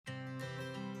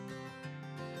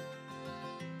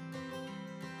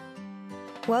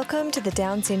Welcome to the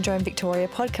Down Syndrome Victoria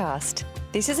podcast.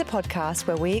 This is a podcast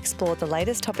where we explore the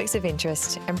latest topics of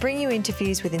interest and bring you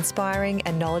interviews with inspiring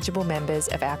and knowledgeable members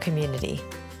of our community.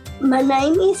 My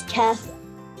name is Kath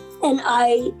and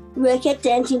I work at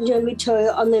Down Syndrome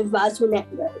Victoria on the Advisory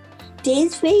Network.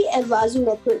 DSV Advisory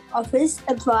Network offers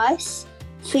advice,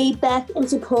 feedback and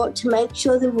support to make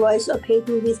sure the voice of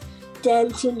people with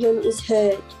Down syndrome is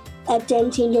heard at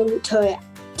Down Syndrome Victoria.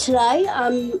 Today,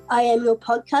 I am your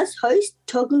podcast host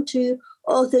talking to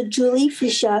author Julie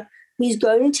Fisher, who's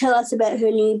going to tell us about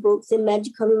her new book, The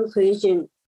Magic of Inclusion.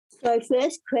 So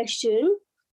first question,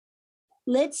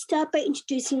 let's start by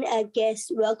introducing our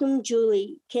guest. Welcome,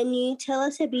 Julie. Can you tell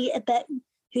us a bit about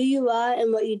who you are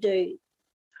and what you do?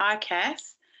 Hi,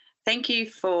 Kath. Thank you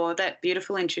for that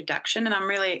beautiful introduction, and I'm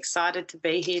really excited to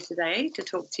be here today to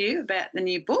talk to you about the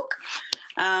new book.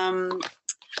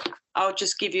 I'll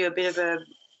just give you a bit of a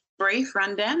brief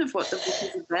rundown of what the book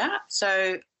is about.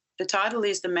 So the title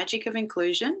is The Magic of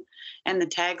Inclusion, and the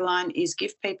tagline is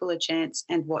Give People a Chance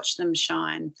and Watch Them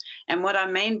Shine. And what I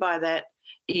mean by that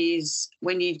is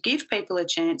when you give people a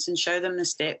chance and show them the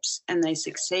steps and they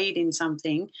succeed in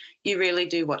something, you really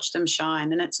do watch them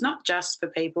shine. And it's not just for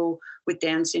people with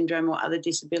Down syndrome or other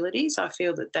disabilities. I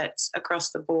feel that that's across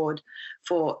the board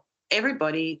for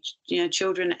everybody,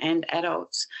 children and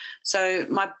adults. So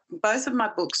both of my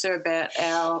books are about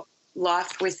our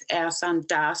life with our son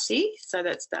Darcy. So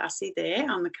that's Darcy there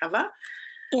on the cover.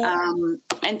 Yeah.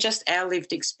 And just our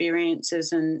lived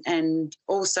experiences and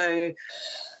also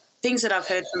things that I've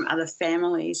heard from other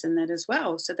families and that as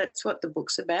well. So that's what the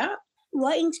book's about.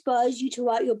 What inspires you to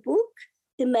write your book,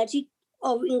 The Magic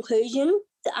of Inclusion,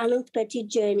 The Unexpected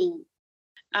Journey?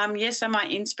 So my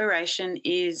inspiration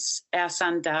is our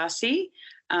son Darcy,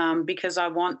 because I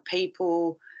want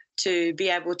people to be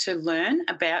able to learn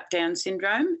about Down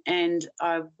syndrome, and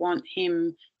I want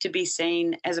him to be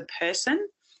seen as a person.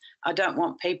 I don't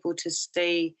want people to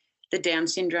see the Down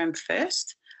syndrome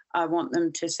first. I want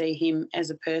them to see him as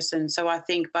a person. So I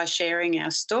think by sharing our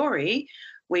story,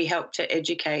 we help to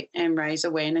educate and raise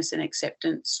awareness and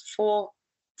acceptance for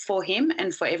him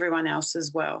and for everyone else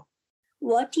as well.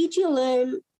 What did you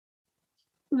learn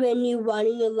when you were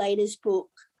writing your latest book?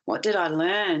 What did I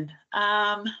learn?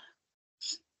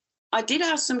 I did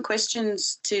ask some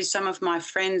questions to some of my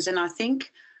friends, and I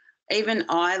think even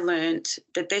I learnt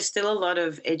that there's still a lot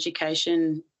of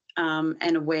education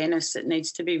and awareness that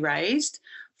needs to be raised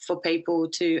for people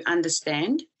to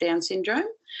understand Down syndrome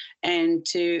and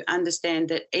to understand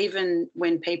that even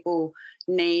when people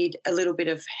need a little bit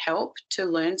of help to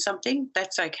learn something,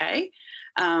 that's okay.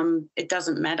 It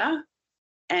doesn't matter.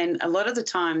 And a lot of the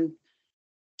time,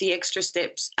 the extra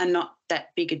steps are not that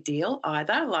big a deal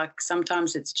either. Like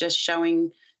sometimes it's just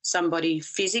showing somebody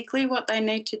physically what they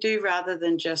need to do rather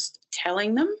than just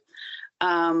telling them,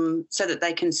 so that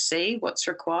they can see what's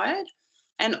required.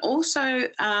 And also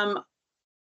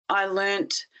I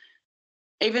learnt,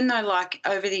 even though like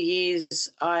over the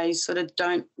years I sort of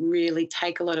don't really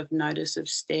take a lot of notice of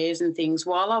stairs and things,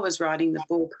 while I was writing the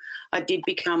book I did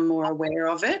become more aware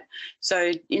of it.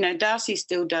 So, Darcy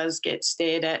still does get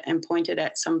stared at and pointed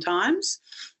at sometimes,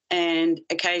 and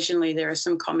occasionally there are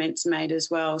some comments made as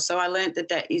well. So I learnt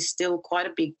that is still quite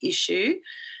a big issue,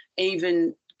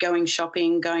 even going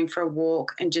shopping, going for a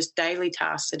walk and just daily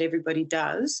tasks that everybody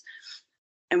does.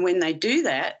 And when they do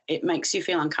that, it makes you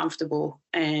feel uncomfortable,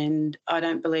 and I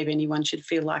don't believe anyone should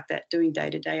feel like that doing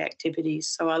day-to-day activities.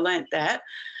 So I learnt that,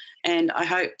 and I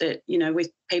hope that,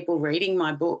 with people reading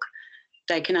my book,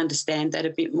 they can understand that a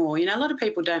bit more. A lot of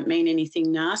people don't mean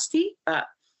anything nasty, but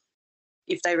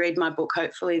if they read my book,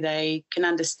 hopefully they can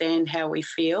understand how we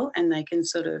feel, and they can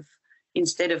sort of,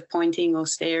 instead of pointing or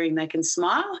staring, they can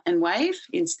smile and wave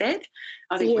instead.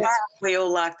 I think we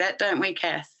all like that, don't we,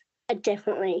 Kath?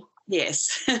 Definitely.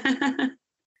 Yes.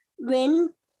 When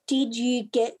did you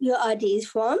get your ideas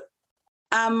from?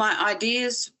 My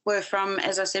ideas were from,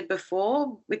 as I said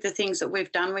before, with the things that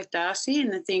we've done with Darcy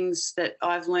and the things that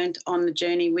I've learnt on the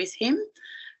journey with him.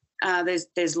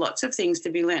 There's lots of things to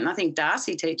be learnt. I think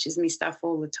Darcy teaches me stuff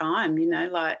all the time,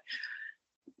 like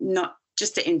not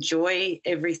just to enjoy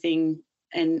everything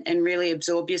and really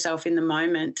absorb yourself in the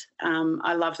moment.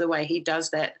 I love the way he does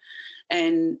that.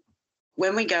 And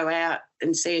when we go out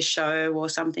and see a show or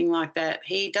something like that,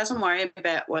 he doesn't worry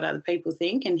about what other people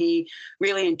think, and he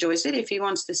really enjoys it. If he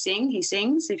wants to sing, he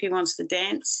sings. If he wants to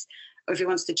dance or if he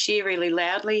wants to cheer really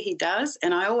loudly, he does.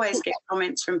 And I always get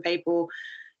comments from people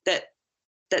that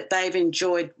they've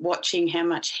enjoyed watching how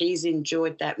much he's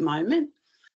enjoyed that moment.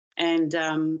 And,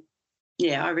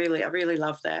 I really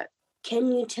love that.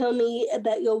 Can you tell me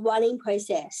about your writing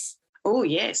process? Oh,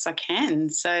 yes, I can.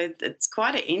 So it's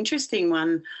quite an interesting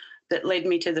one that led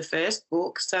me to the first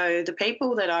book. So the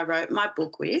people that I wrote my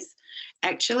book with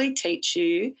actually teach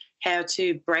you how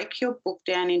to break your book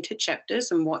down into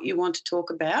chapters and what you want to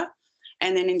talk about.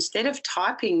 And then instead of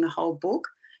typing the whole book,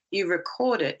 you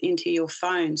record it into your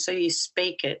phone. So you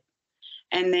speak it.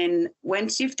 And then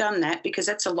once you've done that, because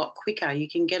that's a lot quicker, you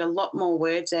can get a lot more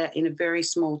words out in a very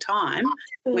small time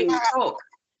when you talk.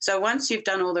 So once you've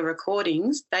done all the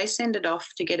recordings, they send it off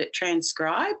to get it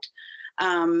transcribed,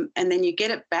 and then you get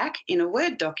it back in a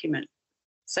Word document.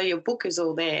 So your book is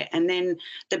all there, and then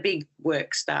the big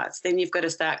work starts. Then you've got to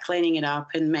start cleaning it up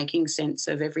and making sense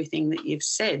of everything that you've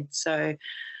said. So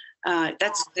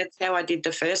that's how I did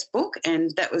the first book,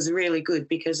 and that was really good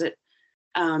because it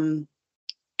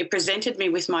presented me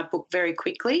with my book very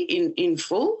quickly in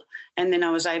full, and then I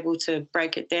was able to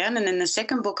break it down. And then the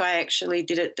second book, I actually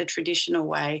did it the traditional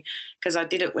way because I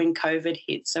did it when COVID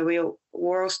hit. So we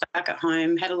were all stuck at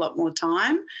home, had a lot more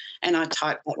time, and I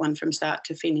typed that one from start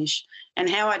to finish. And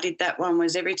how I did that one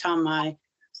was every time I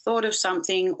thought of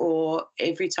something or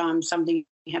every time something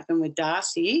happened with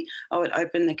Darcy, I would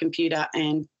open the computer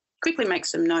and quickly make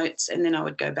some notes, and then I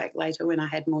would go back later when I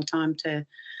had more time to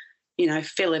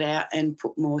fill it out and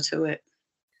put more to it.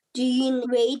 Do you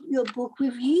read your book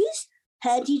reviews?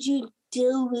 How did you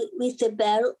deal with the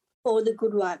bad or the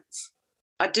good ones?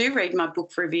 I do read my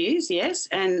book reviews, yes,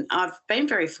 and I've been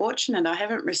very fortunate. I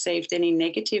haven't received any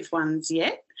negative ones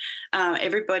yet.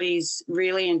 Everybody's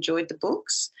really enjoyed the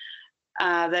books.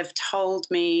 They've told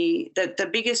me that the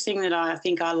biggest thing that I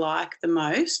think I like the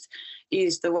most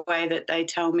is the way that they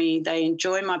tell me they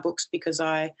enjoy my books because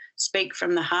I speak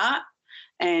from the heart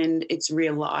and it's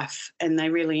real life, and they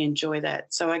really enjoy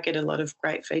that. So I get a lot of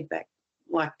great feedback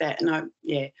like that, and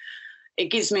it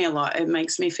gives me a lot. It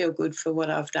makes me feel good for what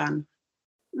I've done.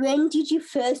 When did you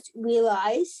first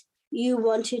realise you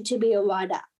wanted to be a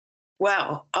writer?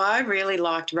 Well, I really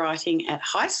liked writing at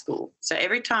high school. So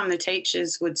every time the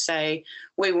teachers would say,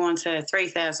 we want a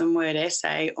 3,000-word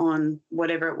essay on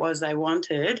whatever it was they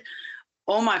wanted,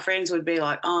 all my friends would be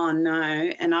like, oh,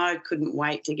 no, and I couldn't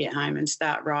wait to get home and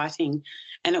start writing.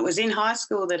 And it was in high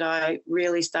school that I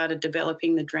really started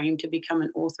developing the dream to become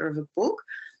an author of a book.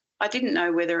 I didn't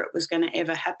know whether it was going to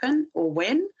ever happen or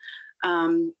when.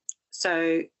 I've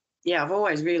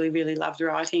always really, really loved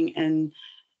writing, and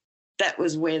that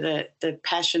was where the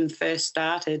passion first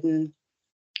started. And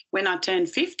when I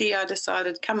turned 50, I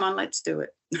decided, come on, let's do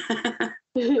it.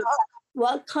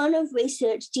 What kind of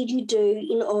research did you do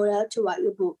in order to write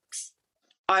your books?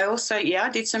 I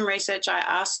did some research. I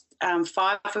asked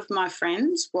 5 of my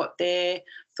friends what their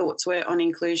thoughts were on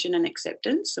inclusion and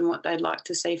acceptance and what they'd like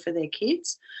to see for their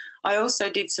kids. I also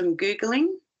did some Googling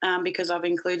because I've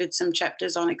included some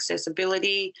chapters on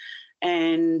accessibility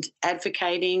and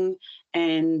advocating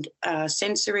and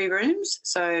sensory rooms.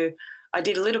 So I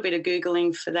did a little bit of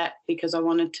Googling for that because I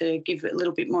wanted to give a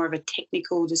little bit more of a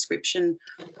technical description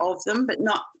of them, but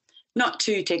not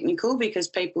too technical, because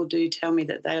people do tell me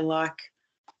that they like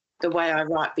the way I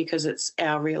write because it's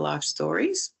our real life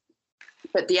stories.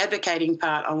 But the advocating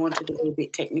part, I wanted to be a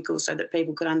bit technical so that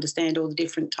people could understand all the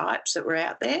different types that were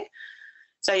out there.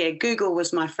 So, Google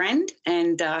was my friend,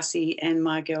 and Darcy and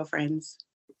my girlfriends.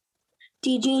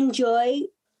 Did you enjoy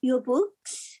your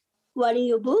books, writing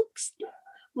your books?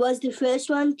 Was the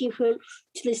first one different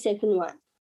to the second one?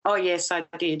 Oh, yes, I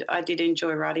did. I did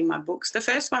enjoy writing my books. The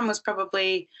first one was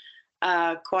probably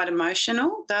quite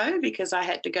emotional, though, because I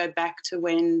had to go back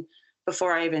to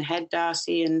before I even had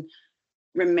Darcy and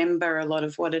remember a lot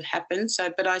of what had happened.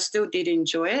 But I still did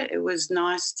enjoy it. It was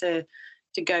nice to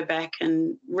go back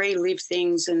and relive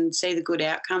things and see the good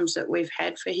outcomes that we've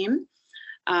had for him.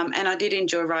 And I did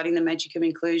enjoy writing The Magic of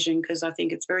Inclusion because I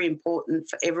think it's very important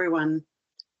for everyone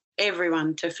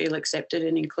to feel accepted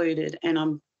and included. And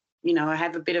I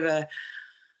have a bit of a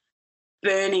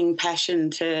burning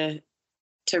passion to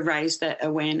raise that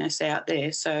awareness out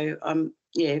there. So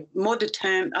more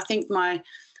determined. I think my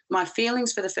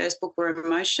feelings for the first book were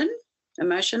emotional,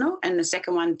 and the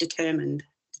second one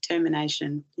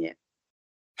determination. Yeah.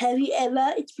 Have you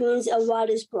ever experienced a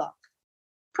writer's block?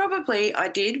 Probably I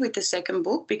did with the second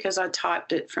book because I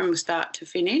typed it from start to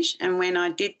finish, and when I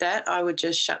did that, I would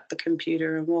just shut the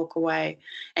computer and walk away.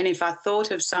 And if I thought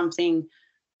of something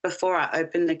before I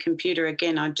opened the computer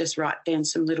again, I'd just write down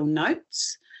some little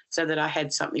notes so that I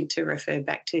had something to refer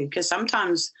back to, because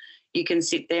sometimes you can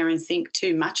sit there and think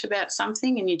too much about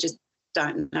something and you just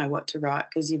don't know what to write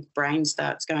because your brain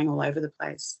starts going all over the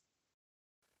place.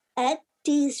 At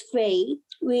DS3,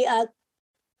 we are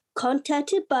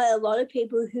contacted by a lot of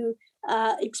people who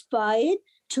are inspired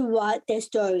to write their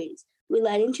stories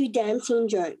relating to Down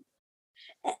syndrome.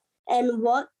 and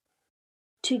what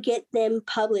to get them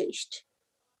published.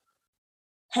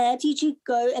 How did you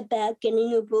go about getting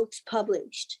your books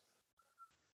published?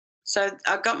 So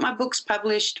I got my books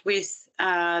published with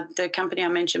the company I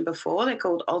mentioned before. They're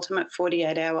called Ultimate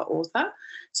 48-Hour Author.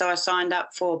 So I signed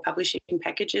up for publishing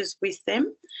packages with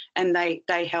them, and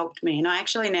they helped me. And I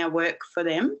actually now work for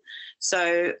them.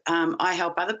 So I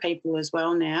help other people as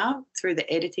well now through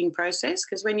the editing process,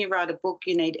 because when you write a book,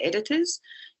 you need editors,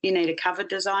 you need a cover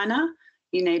designer,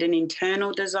 you need an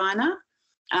internal designer,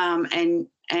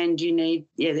 and you need,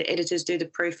 the editors do the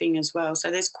proofing as well.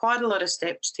 So there's quite a lot of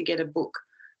steps to get a book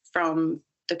from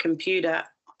the computer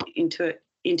into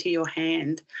your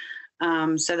hand.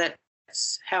 So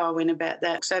that's how I went about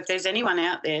that. So if there's anyone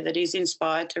out there that is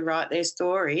inspired to write their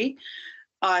story,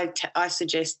 I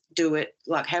suggest do it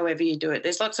like however you do it.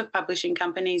 There's lots of publishing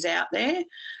companies out there.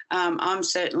 I'm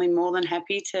certainly more than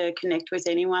happy to connect with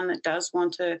anyone that does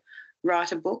want to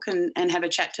write a book and have a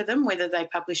chat to them, whether they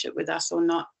publish it with us or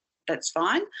not, that's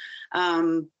fine.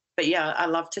 But yeah, I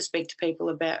love to speak to people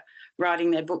about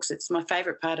writing their books. It's my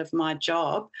favourite part of my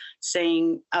job,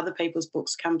 seeing other people's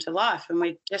books come to life. And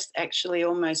we're just actually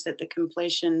almost at the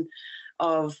completion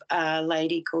of a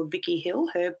lady called Vicky Hill,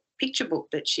 her picture book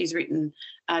that she's written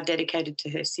dedicated to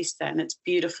her sister, and it's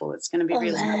beautiful. It's going to be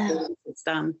really lovely once it's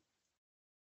done.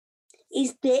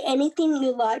 Is there anything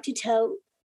you'd like to tell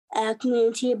our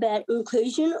community about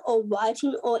inclusion or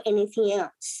writing or anything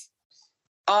else?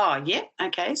 Oh, yeah.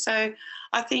 Okay. So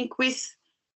I think with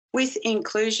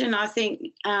inclusion, I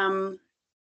think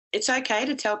it's okay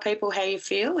to tell people how you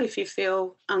feel if you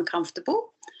feel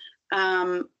uncomfortable.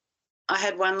 I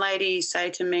had one lady say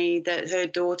to me that her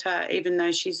daughter, even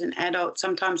though she's an adult,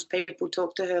 sometimes people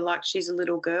talk to her like she's a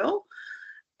little girl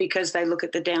because they look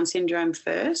at the Down syndrome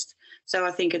first. So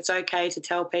I think it's okay to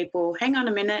tell people, hang on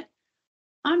a minute,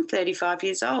 I'm 35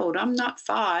 years old, I'm not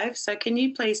 5, so can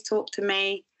you please talk to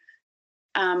me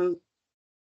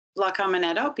like I'm an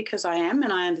adult, because I am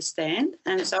and I understand.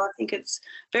 And so I think it's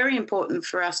very important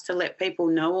for us to let people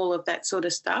know all of that sort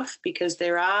of stuff, because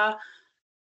there are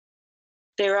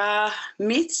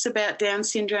myths about Down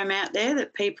syndrome out there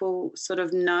that people sort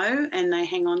of know and they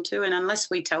hang on to, and unless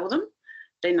we tell them,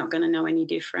 they're not going to know any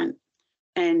different.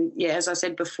 And, yeah, as I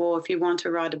said before, if you want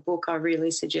to write a book, I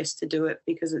really suggest to do it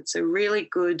because it's a really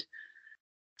good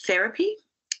therapy.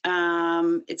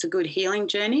 It's a good healing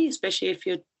journey, especially if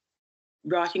you're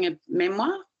writing a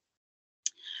memoir,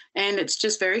 and it's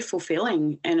just very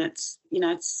fulfilling, and it's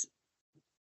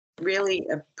really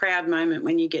a proud moment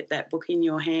when you get that book in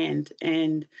your hand,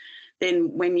 and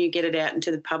then when you get it out into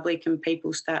the public and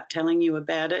people start telling you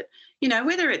about it,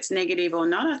 whether it's negative or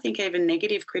not. I think even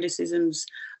negative criticism's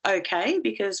okay,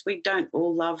 because we don't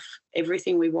all love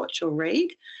everything we watch or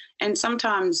read, and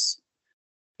sometimes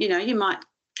you might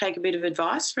take a bit of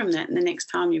advice from that, and the next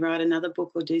time you write another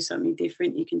book or do something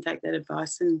different, you can take that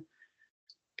advice and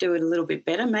do it a little bit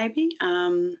better maybe.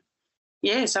 So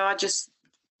I just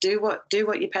do what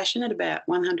you're passionate about,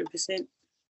 100%.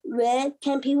 Where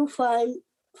can people find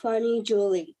you,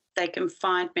 Julie? They can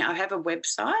find me. I have a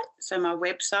website. So my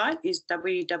website is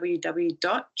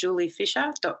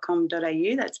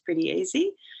www.juliefisher.com.au. That's pretty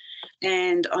easy.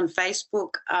 And on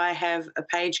Facebook, I have a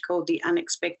page called The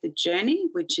Unexpected Journey,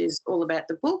 which is all about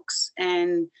the books.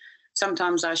 And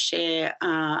sometimes I share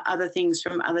other things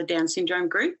from other Down syndrome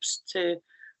groups to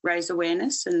raise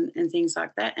awareness and things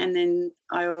like that. And then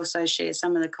I also share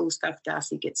some of the cool stuff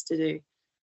Darcy gets to do.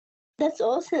 That's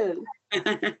awesome.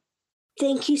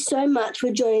 Thank you so much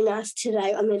for joining us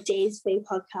today on the DSV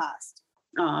podcast.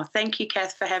 Oh, thank you,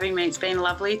 Kath, for having me. It's been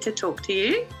lovely to talk to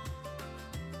you.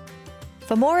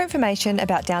 For more information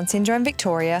about Down Syndrome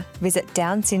Victoria, visit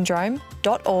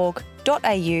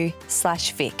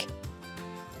downsyndrome.org.au/Vic.